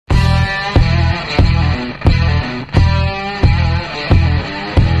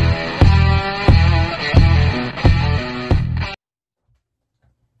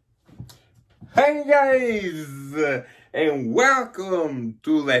Hey guys, and welcome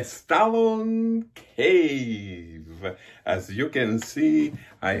to the Stallone Cave. As you can see,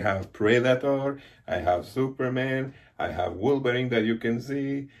 I have Predator, I have Superman, I have Wolverine that you can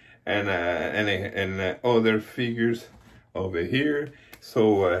see, and other figures over here.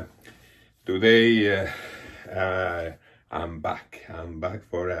 So today I'm back. I'm back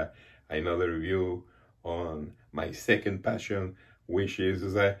for another review on my second passion, which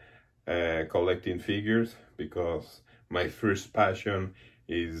is collecting figures, because my first passion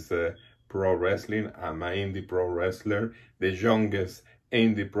is pro wrestling. I'm an indie pro wrestler. The youngest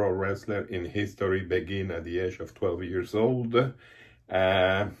indie pro wrestler in history began at the age of 12 years old. But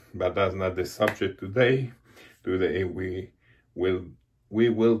that's not the subject today. Today we will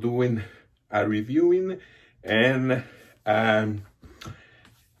doing a reviewing, and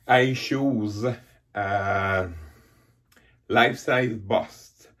I choose life-size bust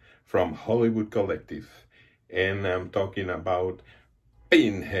from Hollywood Collective, and I'm talking about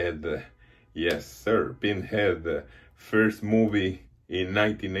Pinhead. Yes, sir, Pinhead, first movie in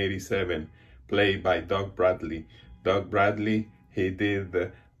 1987, played by Doug Bradley. Doug Bradley, he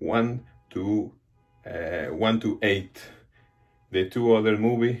did 1 to 8. The two other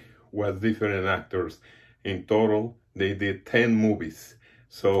movies was different actors. In total, they did 10 movies.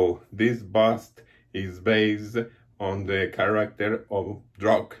 So this bust is based on the character of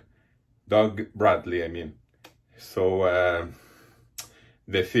Doug Bradley, I mean. So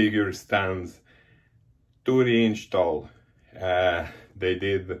the figure stands 30-inch tall. They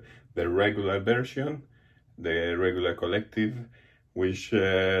did the regular version, the regular collective, which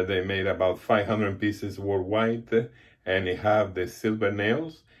they made about 500 pieces worldwide, and it have the silver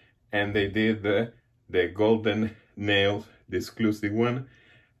nails, and they did the golden nails, the exclusive one.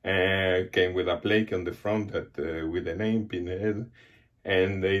 Came with a plaque on the front that with the name Pinhead,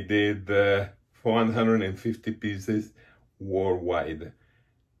 and they did 150 pieces worldwide.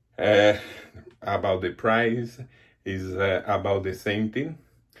 About the price is about the same thing.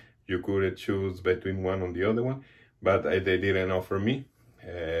 You could choose between one or the other one, but they didn't offer me.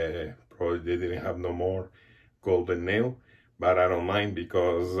 Probably they didn't have no more golden nail, but I don't mind,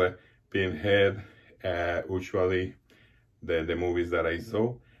 because Pinhead, usually the movies that I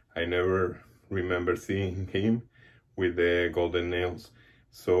saw, I never remember seeing him with the golden nails.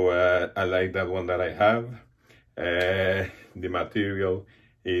 So I like that one that I have. The material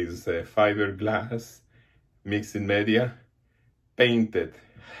is fiberglass, mixed media, painted,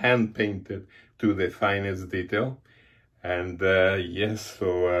 hand painted to the finest detail. And yes,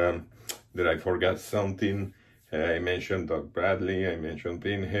 so did I forget something? I mentioned Doug Bradley, I mentioned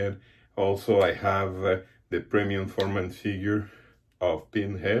Pinhead. Also, I have the premium format figure of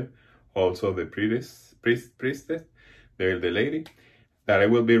Pinhead, also the priestess, the lady, that I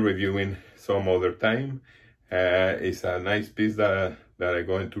will be reviewing some other time. It's a nice piece that I'm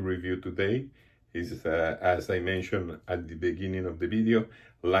going to review today. It's, as I mentioned at the beginning of the video,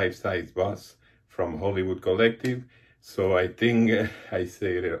 life-size bust from Hollywood Collective. So I think I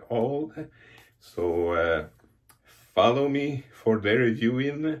said it all. So follow me for the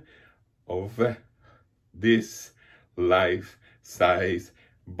reviewing of this life-size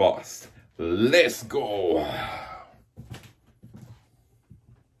bust. Let's go!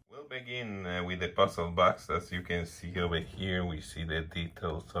 We'll begin with the puzzle box. As you can see over here, we see the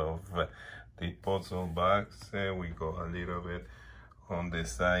details of the puzzle box. We go a little bit on the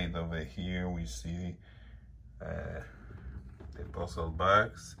side over here. We see the puzzle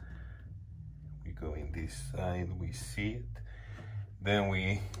box. We go in this side, we see it. Then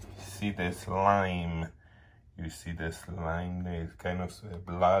we see the slime. You see the slime, there's kind of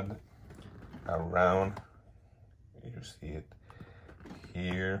blood around. You see it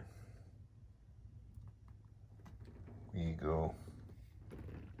here. We go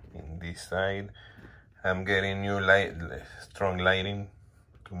in this side. I'm getting new light, strong lighting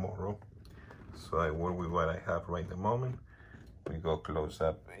tomorrow, so I work with what I have right at the moment. We go close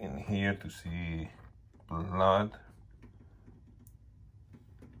up in here to see blood.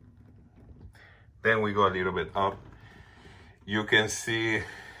 Then we go a little bit up. You can see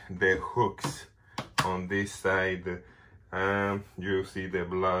the hooks on this side. You see the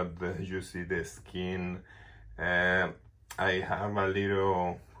blood, you see the skin. I have a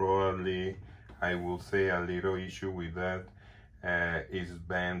little, probably, I will say a little issue with that. It's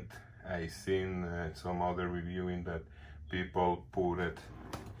bent. I seen some other reviewing that people put it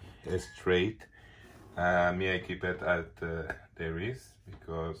straight. Me, I keep it at the wrist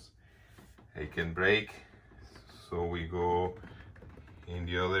because it can break. So we go in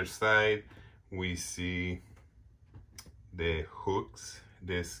the other side. We see the hooks,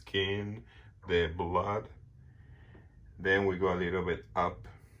 the skin, the blood. Then we go a little bit up.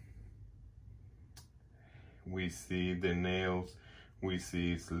 We see the nails, we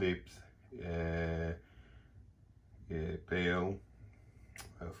see his lips, pale,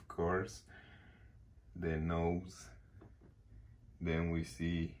 of course, the nose. Then we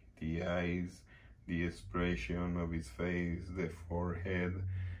see the eyes, the expression of his face, the forehead.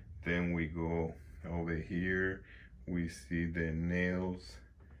 Then we go over here, we see the nails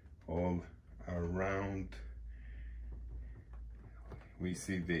all around. We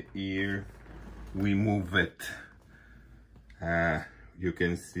see the ear. We move it. You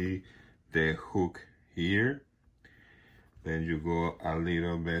can see the hook here. Then you go a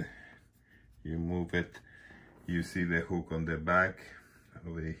little bit, you move it. You see the hook on the back,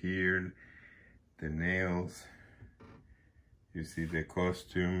 over here, the nails. You see the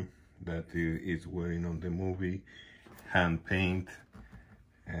costume that he is wearing on the movie, hand paint,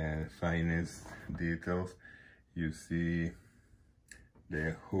 finest details. You see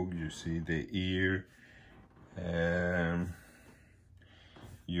the hook, you see the ear.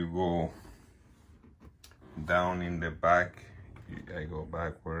 You go down in the back, I go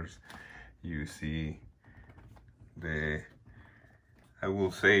backwards, you see the, I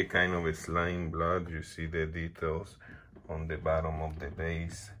will say kind of a slime blood. You see the details on the bottom of the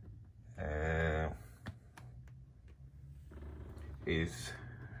base. I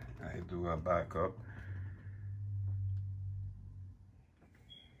do a backup.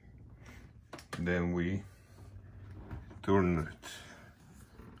 Then we turn it.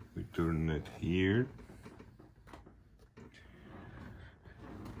 We turn it here.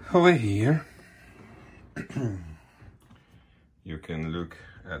 Over here. You can look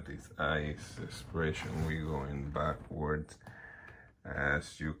at his eyes expression. We going backwards.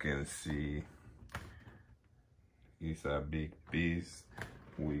 As you can see, it's a big piece.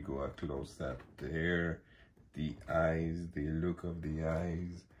 We go a close up there. The eyes, the look of the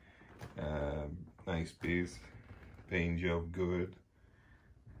eyes. Nice piece. Paint job good.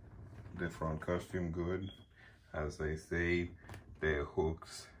 The front costume good. As I say, the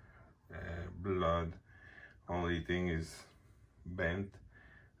hooks, blood. Only thing is bent,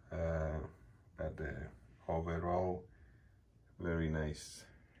 but overall very nice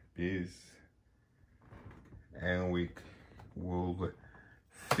piece. And we will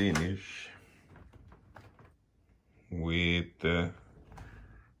finish with a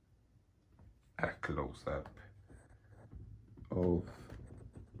close-up of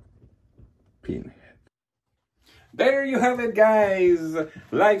Pinhead. There you have it, guys.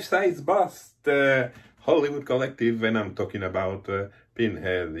 Life-size bust, Hollywood Collective, and I'm talking about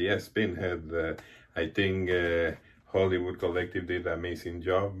Pinhead. Yes, Pinhead. I think Hollywood Collective did an amazing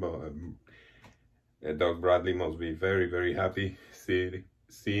job. Doug Bradley must be very, very happy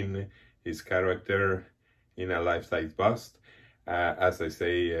seeing his character in a life-size bust. As I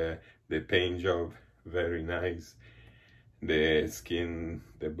say, the paint job, very nice. The skin,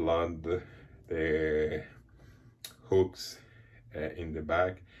 the blood, the hooks in the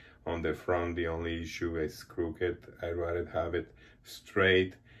back. On the front, the only issue is crooked. I'd rather have it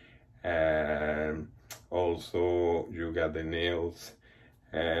straight. Also, you got the nails.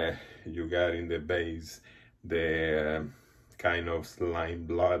 You got in the base the kind of slime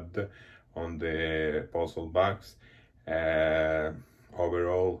blood on the puzzle box.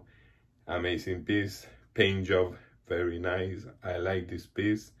 Overall, amazing piece. Paint job, very nice. I like this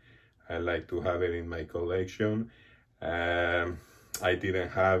piece. I like to have it in my collection. I didn't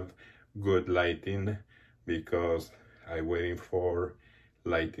have good lighting because I'm waiting for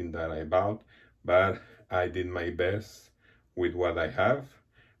lighting that I bought, but I did my best with what I have.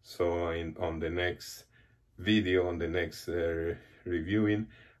 So on the next video, on the next reviewing,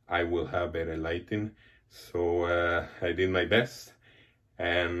 I will have better lighting. So I did my best,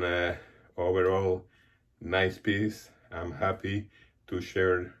 and overall, nice piece. I'm happy to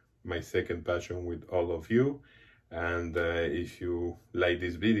share my second passion with all of you. And if you like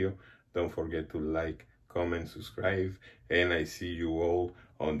this video, don't forget to like, comment, subscribe, and I see you all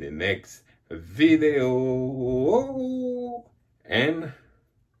on the next video. And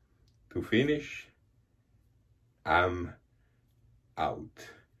to finish, I'm out.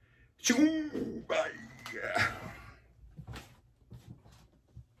 Bye.